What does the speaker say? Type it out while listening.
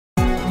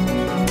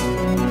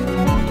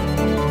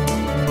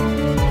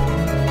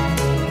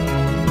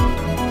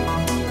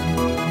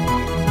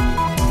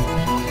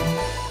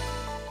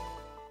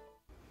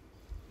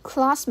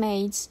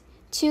classmates,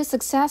 to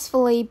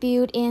successfully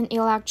build an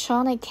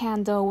electronic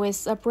candle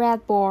with a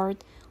breadboard,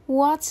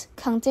 what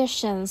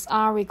conditions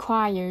are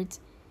required?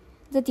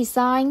 The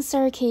design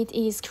circuit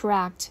is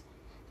correct.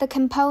 The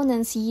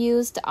components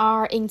used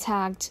are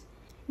intact.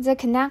 The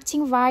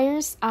connecting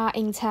wires are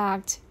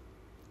intact.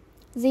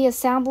 The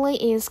assembly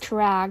is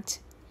correct.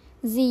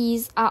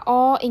 These are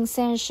all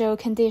essential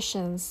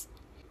conditions.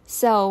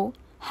 So,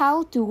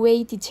 how do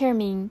we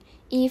determine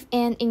if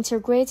an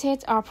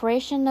integrated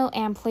operational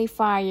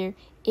amplifier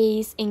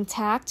is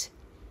intact?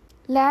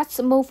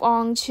 Let's move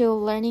on to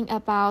learning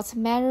about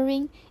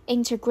measuring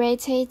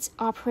integrated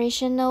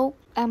operational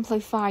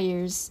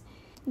amplifiers.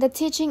 The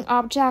teaching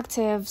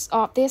objectives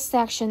of this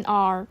section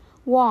are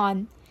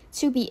 1.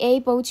 To be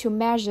able to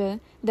measure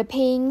the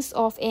pins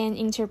of an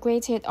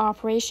integrated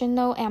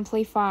operational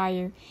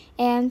amplifier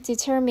and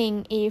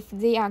determine if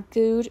they are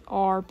good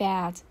or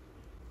bad.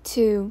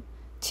 2.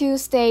 To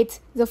state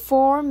the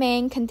 4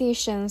 main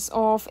conditions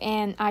of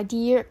an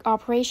ideal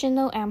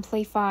operational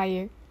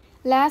amplifier.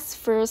 Let's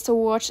first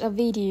watch a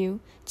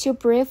video to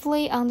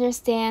briefly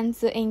understand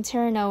the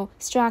internal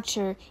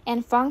structure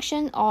and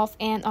function of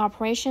an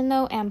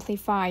operational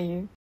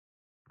amplifier.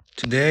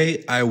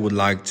 Today, I would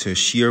like to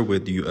share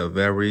with you a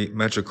very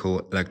magical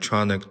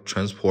electronic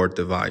transport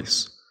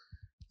device,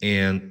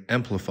 an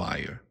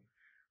amplifier.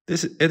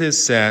 It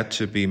is said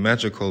to be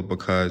magical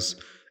because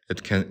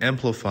it can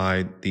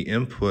amplify the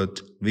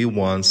input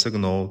V1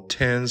 signal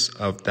tens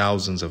of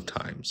thousands of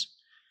times.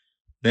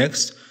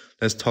 Next,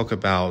 let's talk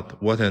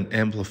about what an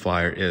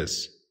amplifier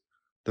is.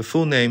 The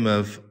full name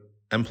of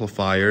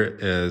amplifier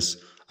is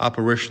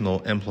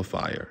operational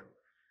amplifier,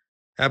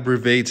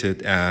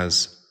 abbreviated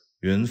as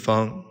元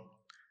方.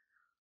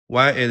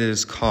 Why it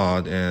is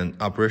called an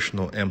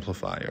operational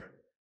amplifier?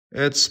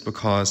 It's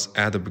because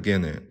at the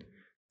beginning,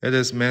 it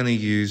is mainly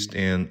used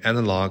in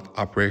analog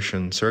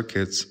operation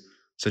circuits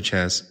such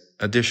as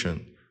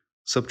addition,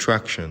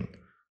 subtraction,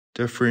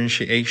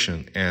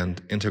 differentiation, and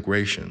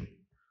integration.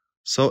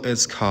 So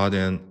it's called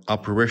an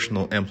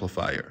operational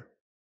amplifier.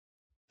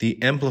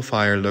 The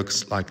amplifier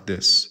looks like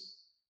this.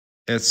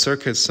 Its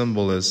circuit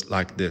symbol is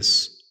like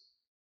this.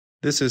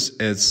 This is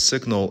its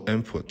signal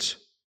input.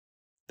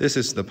 This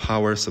is the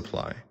power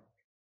supply.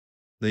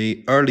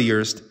 The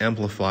earliest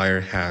amplifier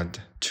had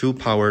 2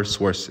 power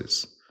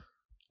sources,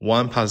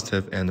 one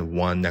positive and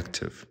one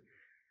negative.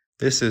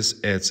 This is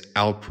its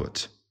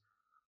output.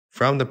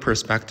 From the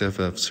perspective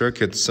of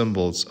circuit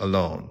symbols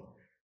alone,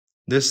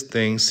 this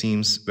thing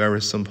seems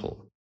very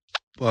simple,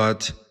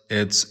 but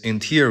its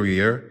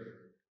interior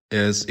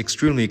is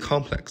extremely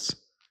complex.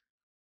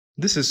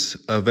 This is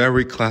a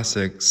very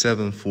classic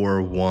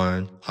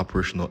 741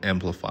 operational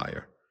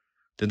amplifier.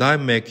 Did I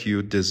make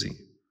you dizzy?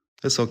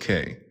 It's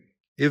okay.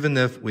 Even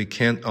if we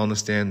can't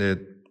understand it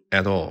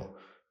at all,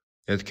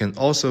 it can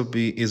also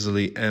be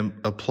easily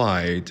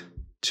applied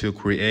to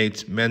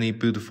create many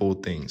beautiful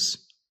things.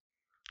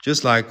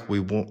 Just like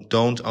we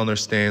don't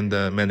understand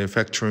the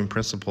manufacturing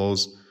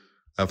principles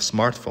of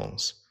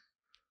smartphones,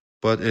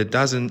 but it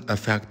doesn't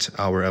affect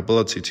our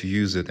ability to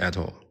use it at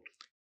all.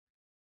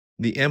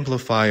 The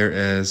amplifier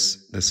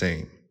is the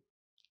same.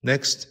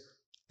 Next,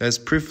 let's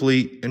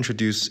briefly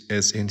introduce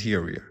its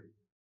interior.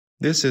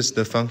 This is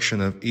the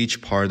function of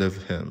each part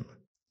of him.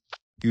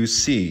 You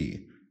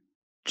see,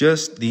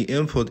 just the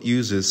input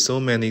uses so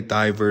many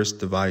diverse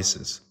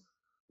devices.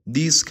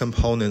 These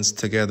components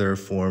together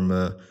form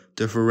a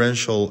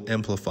differential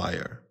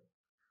amplifier.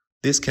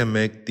 This can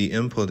make the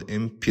input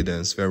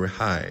impedance very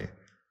high.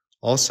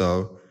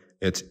 Also,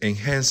 it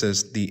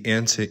enhances the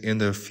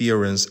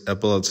anti-interference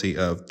ability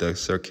of the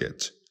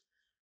circuit.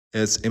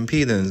 Its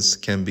impedance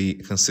can be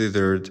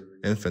considered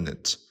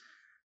infinite.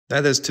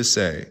 That is to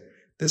say,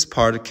 this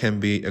part can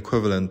be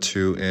equivalent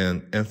to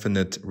an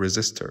infinite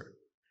resistor.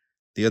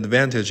 The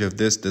advantage of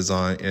this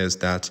design is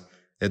that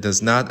it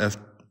does not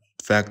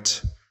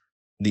affect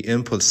the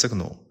input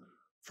signal.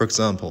 For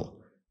example,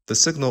 the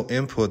signal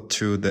input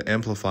to the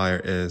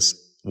amplifier is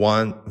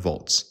 1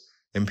 volts,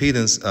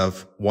 impedance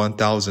of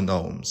 1000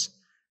 ohms.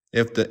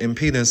 If the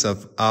impedance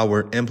of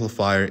our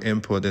amplifier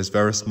input is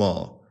very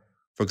small,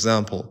 for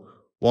example,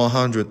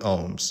 100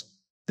 ohms,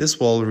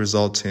 this will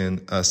result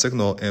in a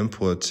signal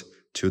input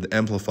to the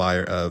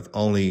amplifier of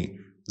only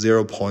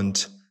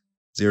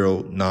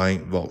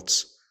 0.09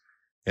 volts.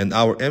 And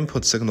our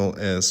input signal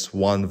is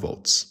 1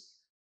 volts.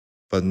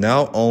 But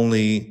now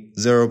only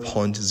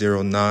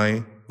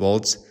 0.09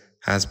 volts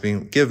has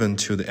been given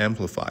to the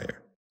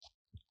amplifier.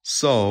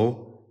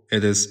 So,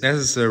 it is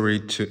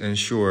necessary to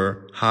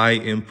ensure high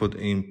input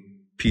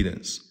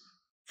impedance.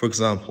 For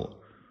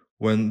example,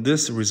 when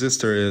this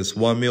resistor is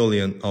 1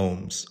 million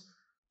ohms,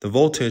 the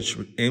voltage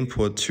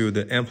input to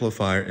the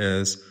amplifier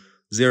is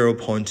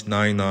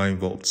 0.99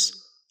 volts,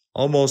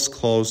 almost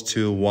close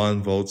to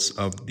 1 volts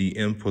of the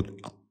input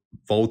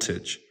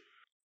voltage.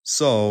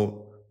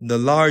 So, the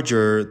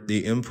larger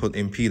the input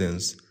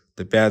impedance,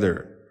 the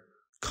better,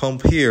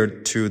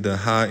 compared to the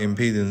high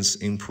impedance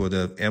input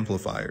of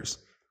amplifiers.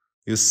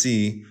 You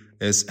see,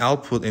 its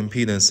output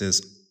impedance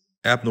is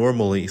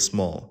abnormally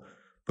small,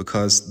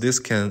 because this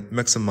can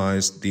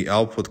maximize the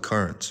output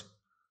current.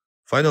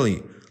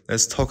 Finally,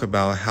 let's talk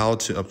about how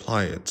to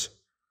apply it.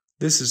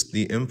 This is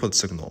the input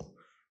signal.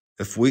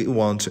 If we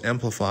want to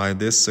amplify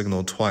this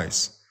signal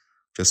twice,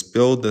 just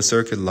build the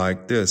circuit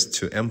like this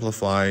to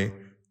amplify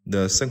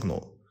the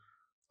signal.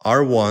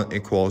 R1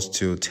 equals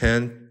to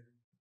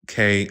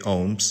 10k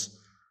ohms.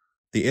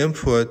 The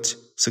input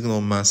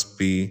signal must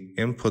be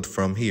input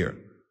from here.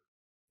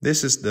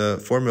 This is the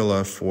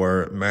formula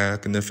for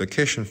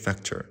magnification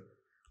factor,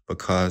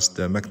 because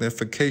the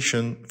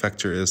magnification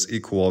factor is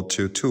equal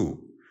to 2.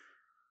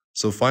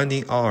 So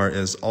finding R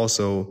is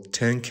also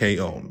 10k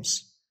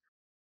ohms.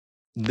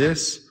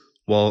 This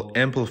will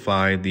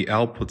amplify the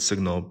output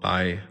signal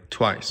by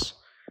twice.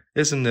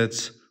 Isn't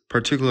it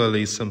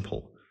particularly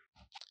simple?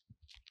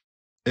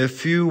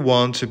 If you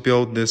want to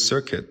build this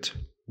circuit,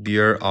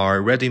 there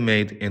are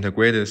ready-made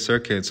integrated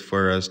circuits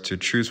for us to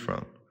choose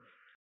from.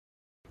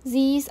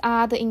 These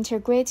are the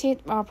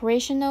integrated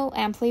operational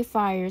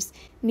amplifiers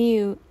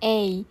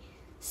mu-A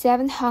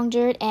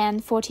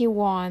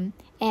 741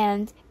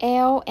 and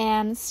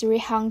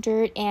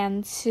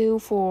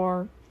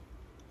LM324.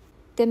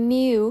 The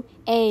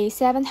mu-A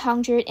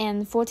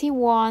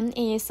 741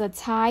 is a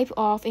type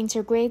of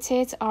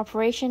integrated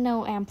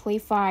operational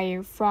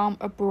amplifier from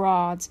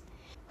abroad,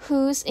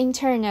 whose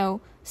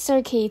internal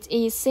circuit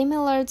is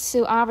similar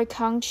to our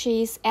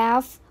country's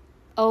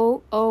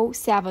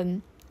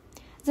F007.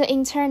 The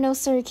internal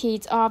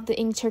circuit of the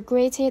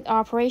integrated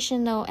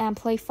operational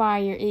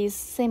amplifier is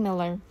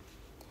similar.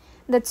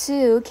 The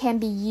two can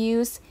be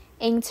used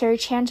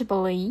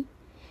interchangeably.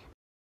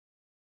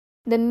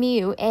 The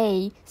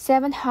mu-A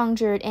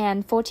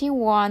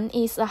 741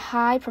 is a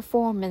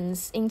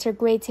high-performance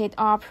integrated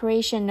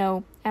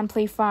operational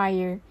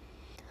amplifier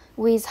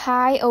with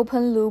high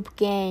open-loop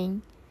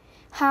gain,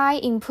 high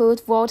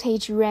input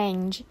voltage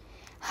range,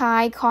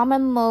 high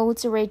common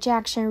mode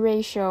rejection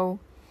ratio,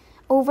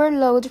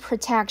 overload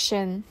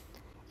protection,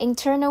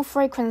 internal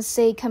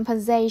frequency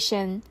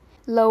compensation,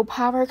 low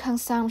power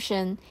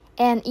consumption,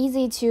 and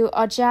easy to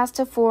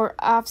adjust for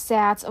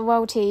offset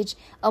voltage,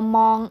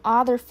 among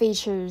other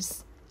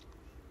features.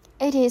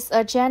 It is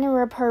a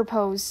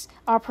general-purpose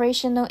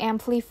operational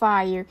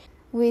amplifier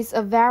with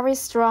a very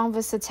strong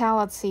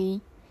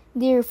versatility.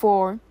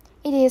 Therefore,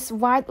 it is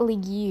widely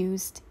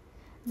used.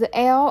 The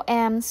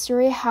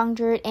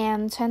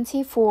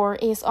LM324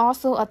 is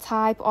also a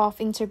type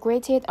of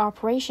integrated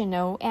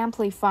operational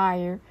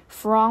amplifier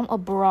from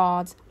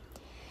abroad.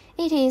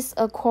 It is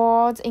a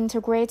quad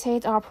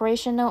integrated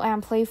operational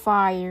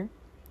amplifier.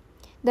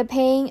 The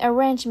paying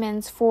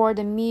arrangements for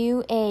the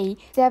mu-A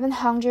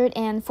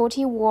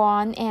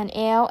 741 and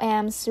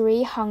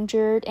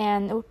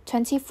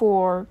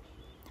LM324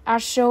 are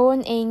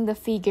shown in the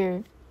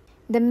figure.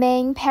 The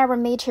main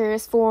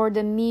parameters for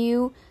the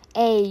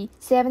mu-A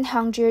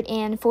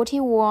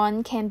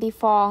 741 can be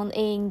found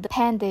in the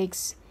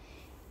appendix.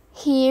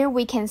 Here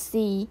we can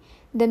see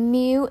the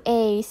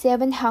mu-A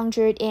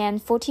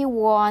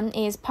 741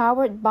 is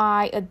powered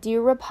by a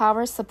dual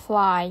power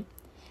supply.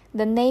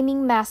 The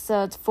naming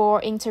method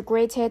for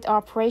integrated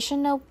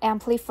operational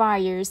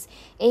amplifiers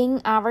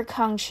in our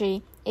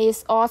country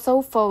is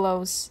also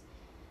follows.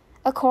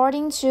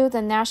 According to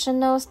the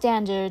national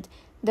standard,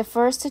 the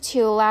first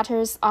two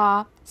letters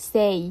are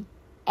say,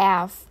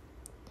 F.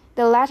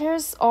 The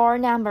letters or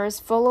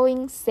numbers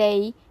following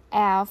say,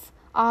 F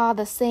are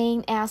the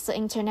same as the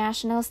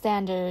international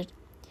standard.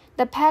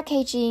 The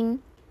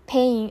packaging,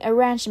 paying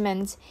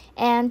arrangement,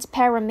 and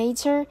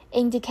parameter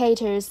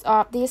indicators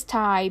of this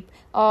type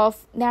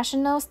of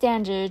national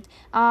standard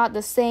are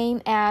the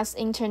same as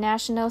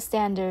international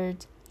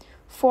standard.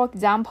 For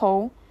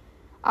example,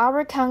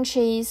 our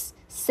country's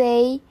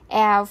say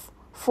F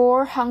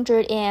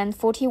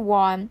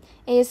 441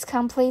 is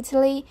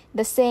completely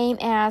the same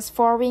as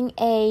foreign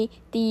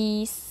AD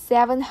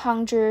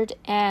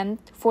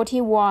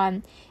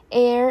 741,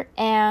 Air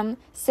M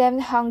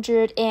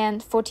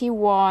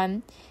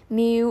 741,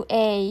 mu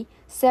A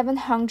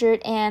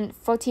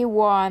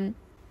 741,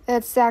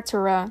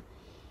 etc.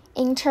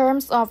 In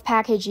terms of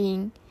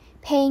packaging,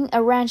 paying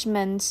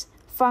arrangement,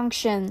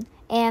 function,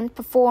 and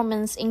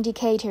performance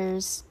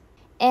indicators,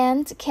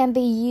 and can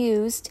be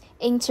used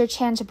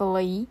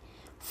interchangeably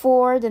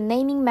for the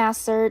naming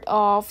method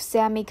of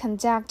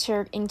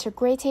semiconductor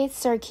integrated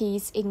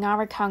circuits in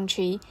our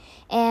country,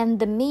 and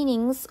the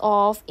meanings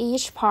of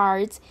each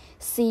part.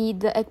 See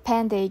the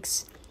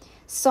appendix.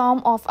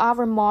 Some of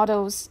our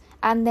models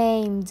are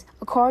named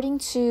according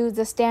to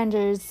the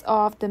standards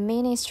of the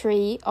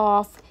Ministry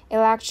of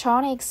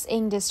Electronics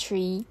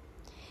Industry.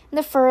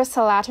 The first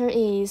letter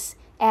is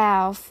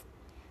F.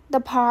 The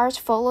part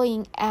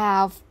following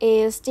F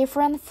is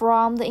different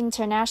from the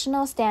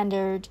international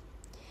standard,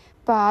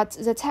 but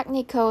the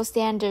technical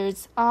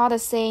standards are the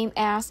same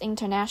as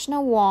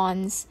international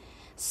ones.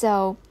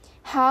 So,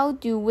 how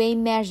do we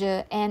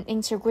measure an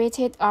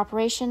integrated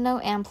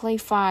operational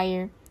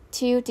amplifier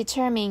to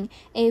determine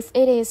if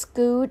it is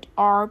good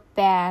or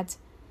bad?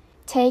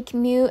 Take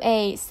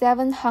mu-A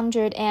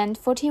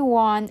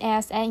 741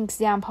 as an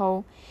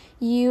example.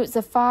 Use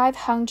the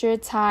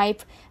 500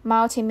 type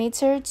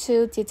multimeter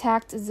to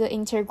detect the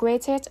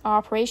integrated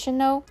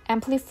operational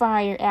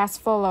amplifier as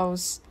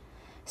follows.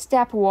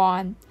 Step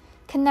 1.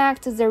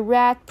 Connect the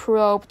red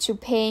probe to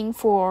pin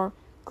 4,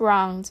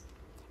 ground,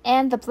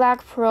 and the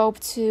black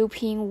probe to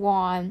pin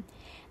 1.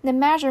 The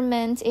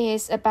measurement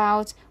is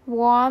about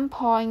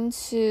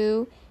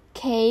 1.2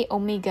 k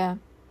omega.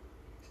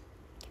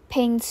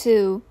 Pin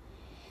 2.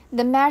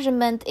 The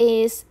measurement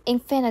is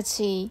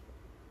infinity.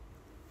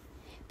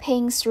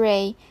 Pin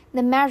 3.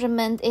 The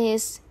measurement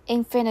is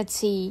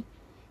infinity.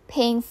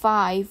 Pin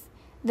 5.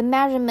 The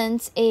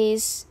measurement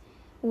is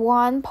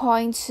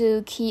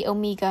 1.2 k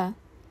omega.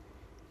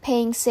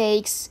 Pin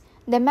 6.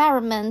 The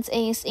measurement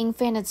is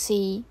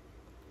infinity.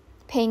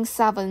 Pin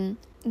 7.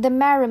 The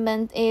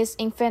measurement is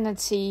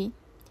infinity.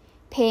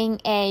 Pin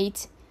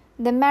 8.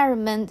 The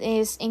measurement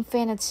is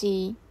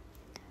infinity.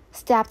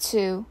 Step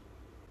 2.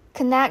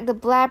 Connect the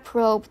black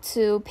probe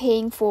to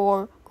pin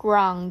 4,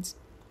 ground,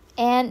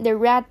 and the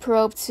red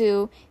probe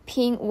to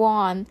pin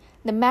 1.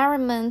 The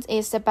measurement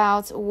is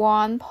about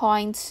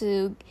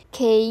 1.2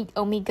 k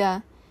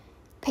omega.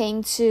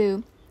 Pin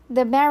 2.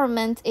 The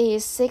measurement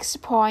is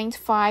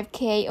 6.5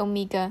 k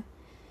omega.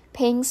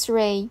 Pin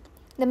 3.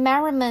 The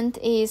measurement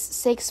is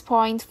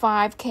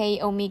 6.5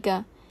 k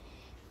omega.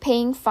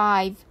 Pin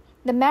 5.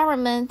 The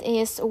measurement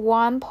is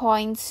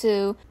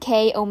 1.2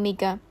 k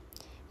omega.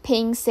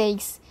 Pin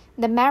 6.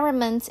 The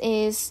measurement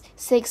is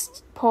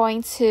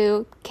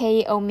 6.2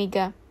 k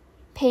omega.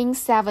 Pin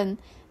 7.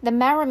 The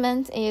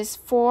measurement is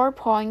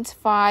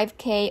 4.5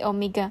 k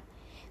omega.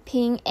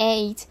 Pin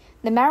 8.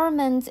 The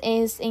measurement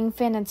is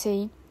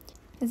infinity.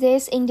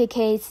 This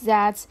indicates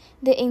that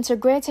the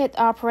integrated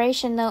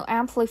operational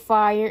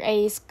amplifier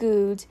is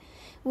good.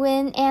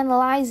 When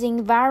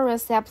analyzing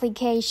various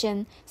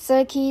application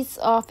circuits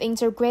of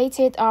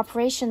integrated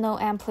operational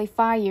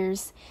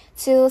amplifiers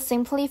to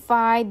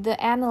simplify the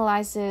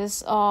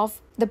analysis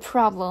of the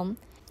problem,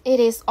 it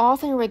is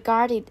often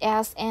regarded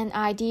as an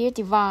ideal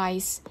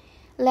device.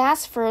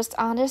 Let's first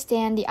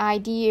understand the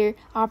ideal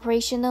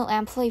operational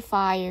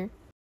amplifier.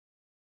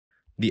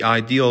 The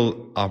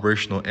ideal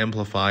operational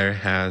amplifier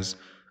has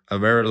a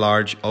very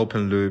large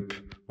open-loop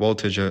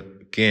voltage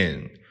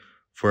gain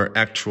for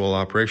actual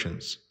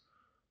operations,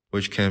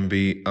 which can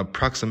be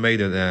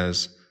approximated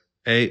as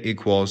A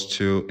equals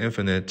to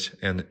infinite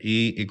and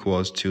E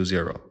equals to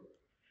 0.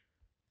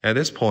 At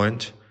this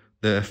point,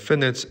 the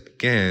infinite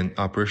gain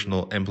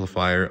operational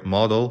amplifier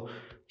model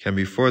can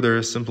be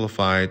further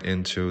simplified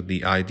into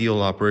the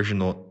ideal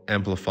operational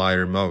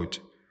amplifier mode,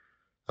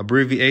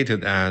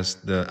 abbreviated as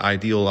the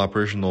ideal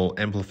operational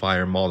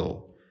amplifier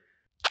model.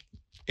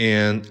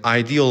 An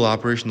ideal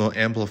operational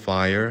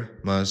amplifier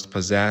must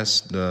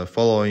possess the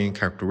following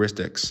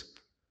characteristics: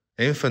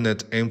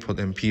 infinite input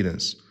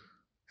impedance,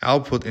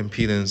 output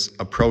impedance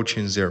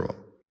approaching 0,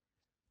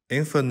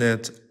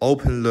 infinite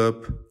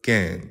open-loop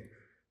gain,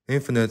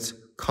 infinite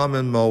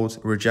common mode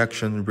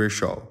rejection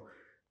ratio,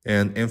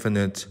 and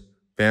infinite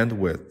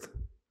bandwidth.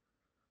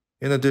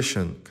 In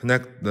addition,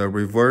 connect the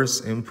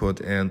reverse input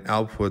and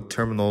output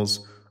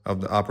terminals of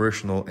the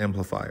operational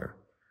amplifier.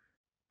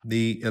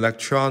 The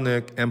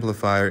electronic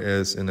amplifier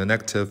is in a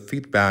negative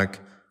feedback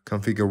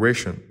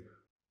configuration.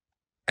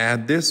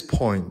 At this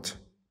point,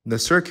 the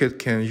circuit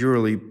can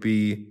usually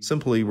be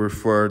simply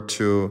referred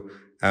to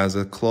as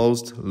a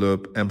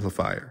closed-loop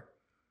amplifier.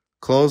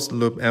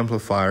 Closed-loop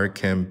amplifier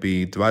can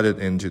be divided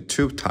into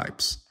two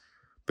types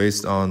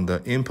based on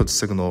the input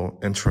signal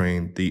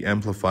entering the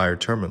amplifier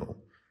terminal: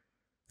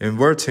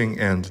 inverting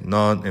and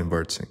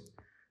non-inverting.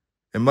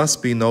 It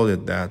must be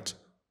noted that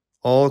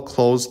all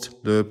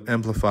closed-loop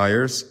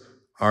amplifiers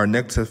are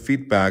negative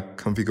feedback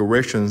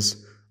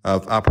configurations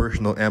of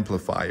operational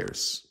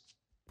amplifiers.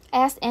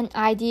 As an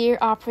ideal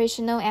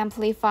operational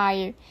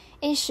amplifier,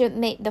 it should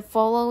meet the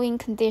following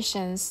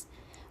conditions.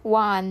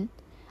 1.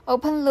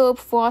 Open-loop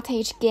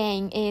voltage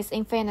gain is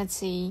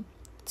infinity.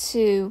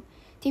 2.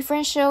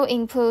 Differential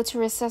input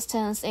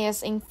resistance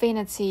is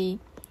infinity.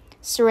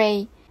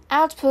 3.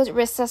 Output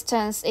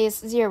resistance is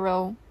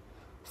 0.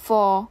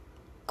 4.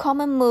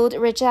 Common mode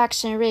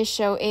rejection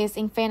ratio is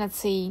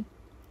infinity.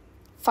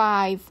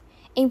 5.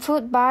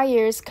 Input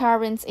bias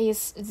current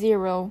is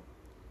 0.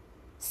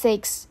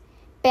 6.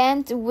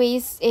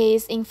 Bandwidth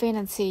is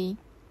infinity.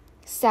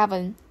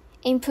 7.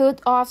 Input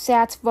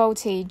offset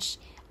voltage,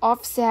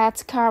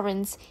 offset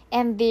currents,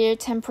 and their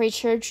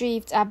temperature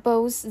drift are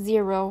both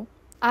 0.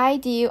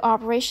 Ideal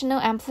operational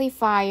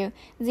amplifier,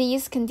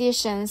 these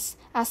conditions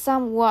are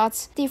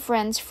somewhat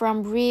different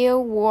from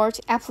real-world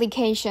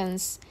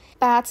applications,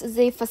 but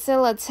they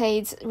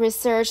facilitate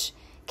research,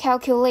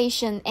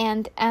 calculation,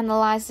 and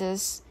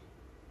analysis.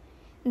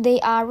 They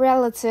are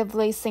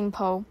relatively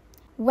simple.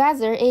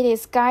 Whether it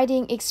is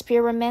guiding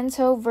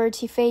experimental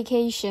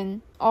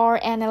verification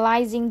or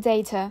analyzing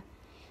data,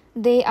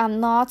 they are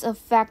not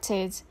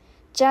affected,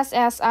 just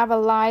as our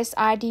life's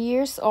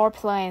ideas or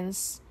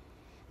plans.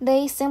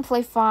 They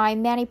simplify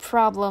many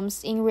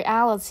problems in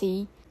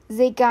reality.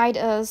 They guide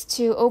us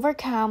to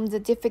overcome the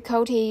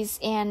difficulties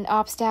and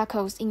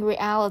obstacles in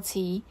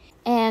reality,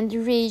 and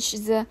reach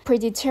the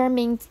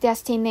predetermined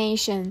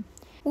destination.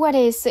 What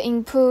is the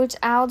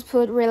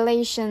input-output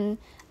relation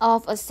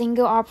of a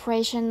single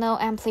operational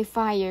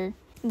amplifier?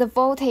 The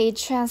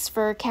voltage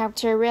transfer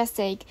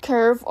characteristic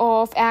curve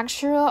of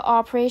actual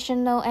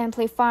operational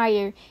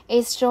amplifier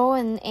is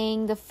shown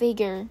in the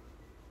figure.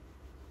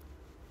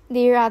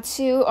 There are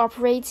two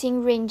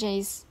operating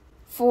ranges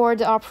for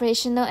the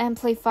operational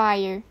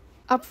amplifier: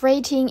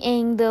 operating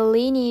in the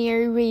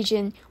linear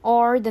region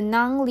or the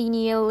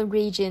nonlinear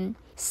region.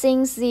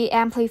 Since the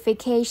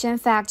amplification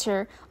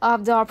factor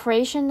of the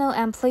operational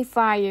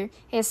amplifier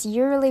is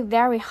usually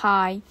very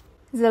high,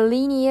 the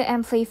linear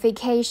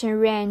amplification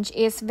range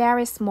is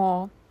very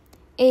small.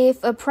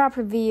 If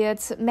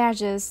appropriate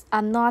measures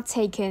are not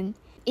taken,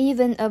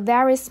 even a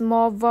very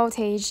small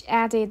voltage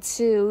added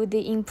to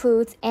the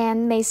input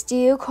and may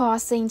still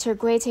cause the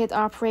integrated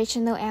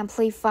operational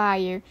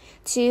amplifier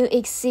to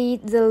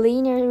exceed the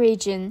linear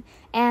region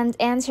and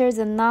enter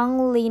the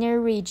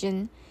nonlinear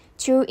region.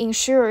 To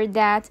ensure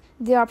that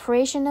the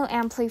operational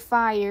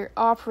amplifier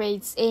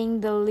operates in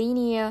the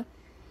linear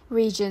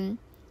region,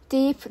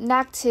 deep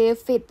negative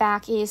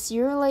feedback is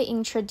usually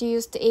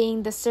introduced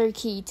in the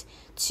circuit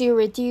to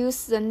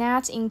reduce the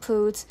net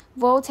input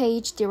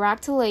voltage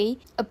directly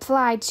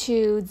applied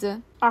to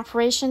the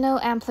operational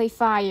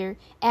amplifier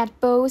at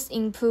both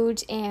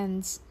input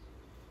ends.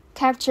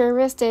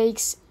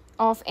 Characteristics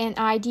of an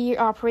ideal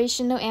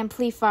operational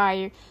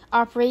amplifier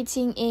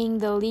operating in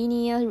the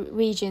linear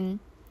region.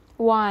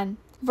 1.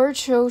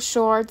 Virtual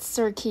short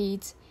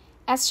circuit.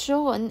 As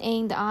shown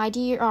in the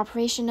ideal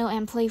operational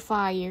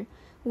amplifier,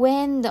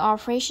 when the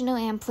operational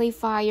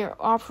amplifier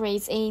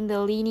operates in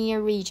the linear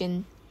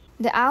region,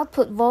 the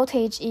output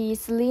voltage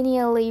is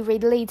linearly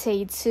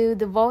related to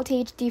the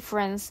voltage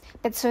difference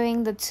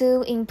between the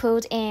two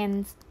input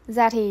ends.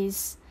 That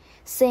is,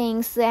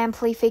 since the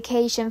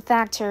amplification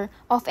factor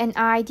of an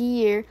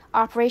ideal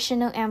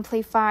operational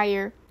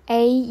amplifier,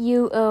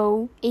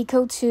 AUO,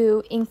 equal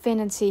to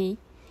infinity,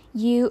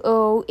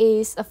 UO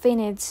is a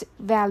finite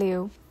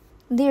value.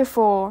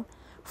 Therefore,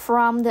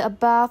 from the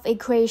above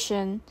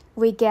equation,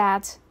 we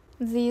get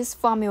this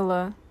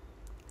formula.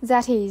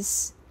 That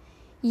is,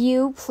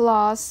 U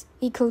plus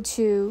equal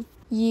to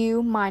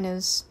U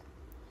minus.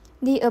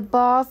 The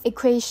above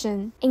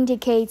equation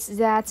indicates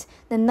that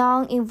the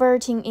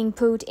non-inverting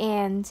input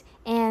end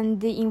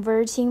and the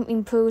inverting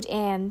input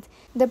end,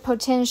 the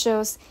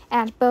potentials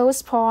at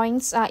both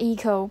points are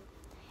equal.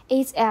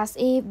 It's as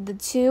if the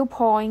 2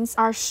 points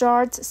are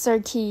short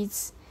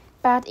circuits,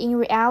 but in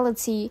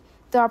reality,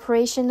 the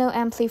operational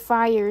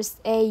amplifier's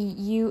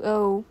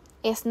AUO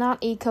is not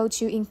equal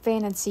to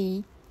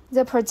infinity.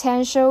 The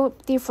potential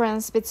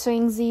difference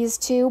between these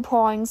 2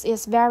 points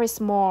is very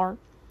small,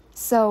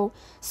 so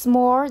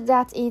small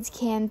that it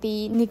can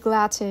be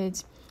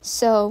neglected.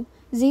 So,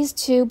 these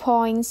 2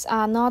 points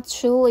are not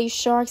truly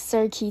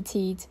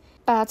short-circuited,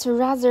 but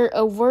rather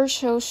a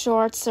virtual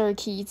short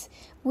circuit.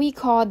 We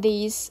call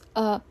this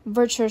a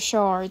virtual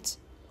short.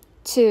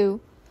 2.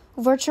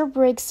 Virtual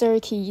break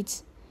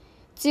circuit.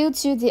 Due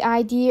to the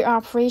ideal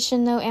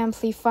operational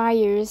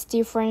amplifier's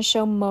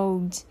differential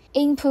mode,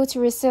 input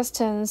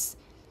resistance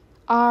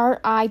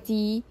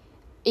RID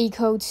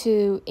equal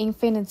to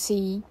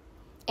infinity,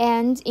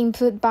 and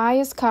input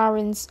bias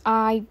current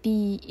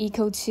IB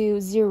equal to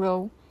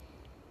 0.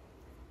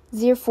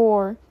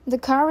 Therefore, the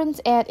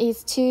current at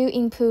its two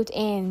input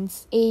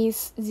ends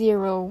is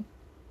 0.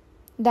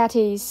 That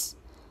is,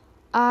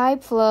 I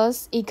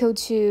plus equal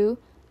to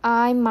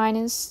I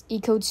minus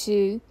equal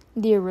to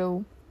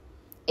 0.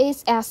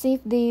 It's as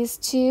if these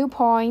 2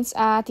 points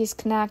are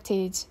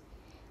disconnected,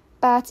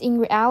 but in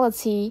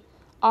reality,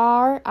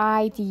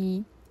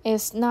 RID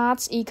is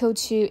not equal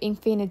to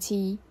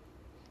infinity.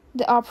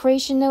 The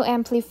operational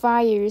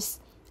amplifiers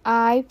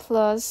I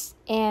plus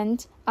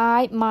and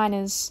I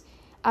minus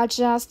are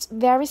just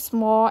very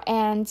small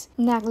and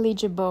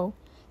negligible,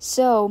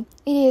 so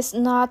it is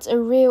not a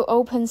real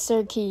open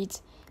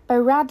circuit, but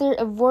rather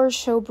a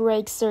virtual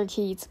break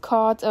circuit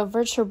called a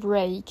virtual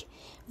break.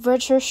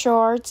 Virtual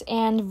short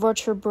and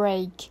virtual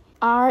break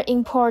are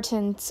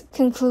important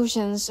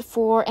conclusions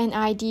for an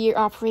ideal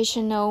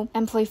operational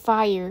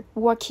amplifier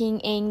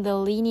working in the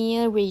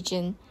linear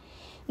region.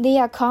 They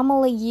are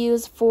commonly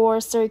used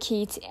for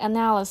circuit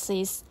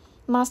analysis,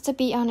 must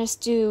be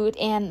understood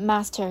and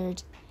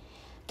mastered.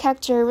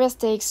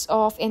 Characteristics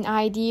of an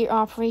ideal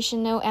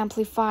operational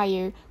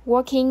amplifier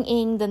working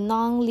in the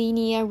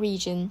nonlinear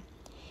region.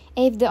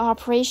 If the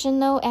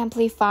operational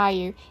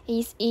amplifier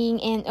is in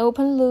an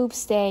open-loop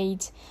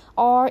state,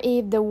 or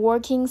if the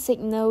working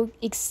signal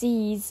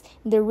exceeds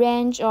the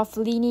range of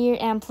linear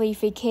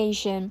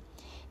amplification,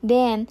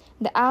 then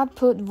the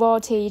output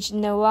voltage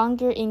no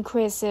longer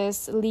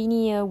increases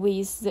linear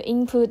with the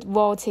input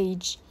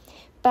voltage,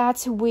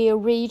 but will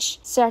reach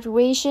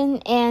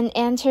saturation and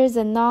enter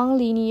the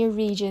nonlinear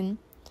region.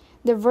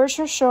 The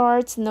virtual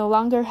short no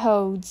longer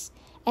holds,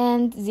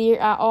 and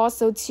there are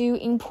also 2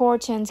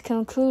 important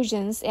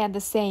conclusions at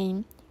the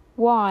same.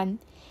 1.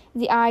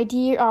 The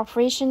ideal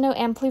operational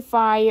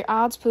amplifier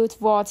output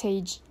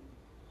voltage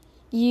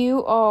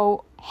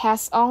UO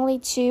has only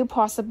two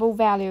possible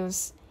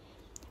values.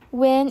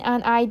 When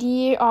an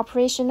ideal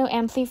operational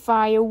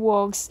amplifier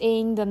works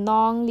in the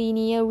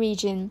non-linear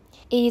region,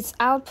 its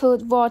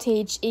output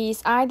voltage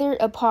is either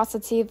a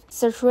positive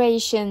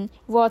saturation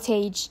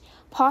voltage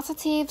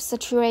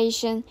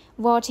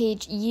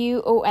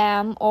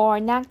UOM, or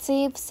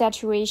negative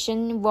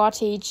saturation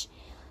voltage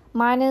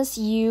minus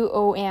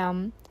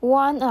UOM.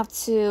 One of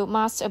two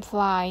must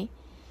apply.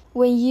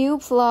 When U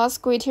plus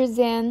greater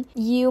than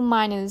U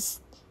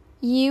minus,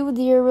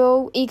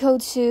 U0 equal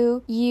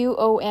to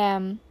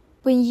UOM.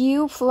 When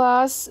U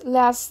plus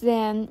less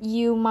than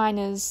U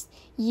minus,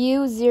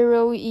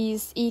 U0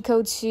 is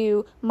equal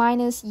to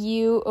minus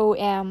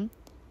UOM.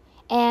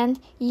 And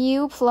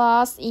U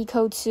plus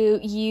equal to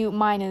U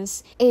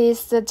minus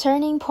is the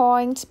turning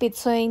point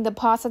between the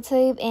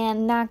positive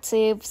and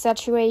negative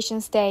saturation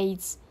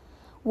states.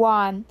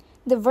 1.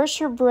 The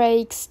virtual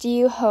break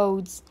still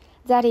holds,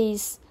 that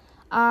is,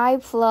 I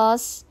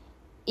plus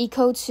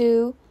equal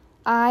to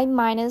I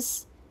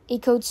minus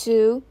equal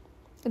to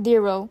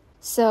 0.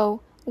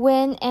 So,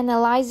 when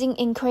analyzing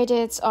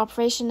included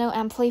operational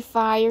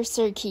amplifier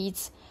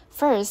circuits,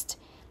 first,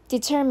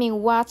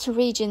 determine what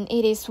region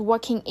it is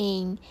working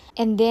in,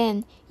 and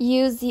then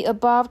use the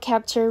above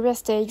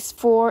characteristics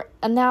for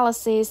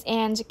analysis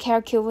and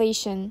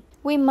calculation.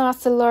 We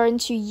must learn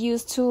to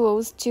use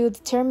tools to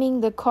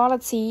determine the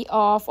quality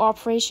of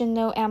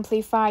operational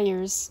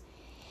amplifiers.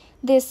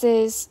 This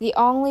is the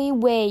only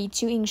way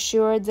to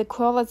ensure the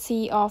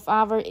quality of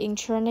our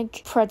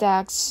electronic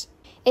products.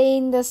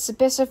 In the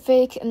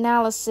specific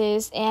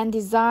analysis and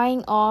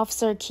design of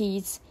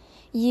circuits,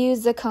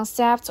 use the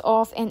concept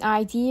of an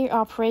ideal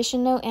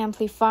operational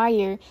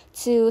amplifier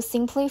to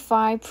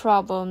simplify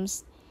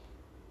problems.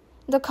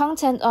 The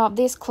content of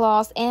this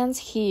class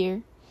ends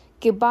here.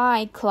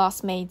 Goodbye,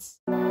 classmates.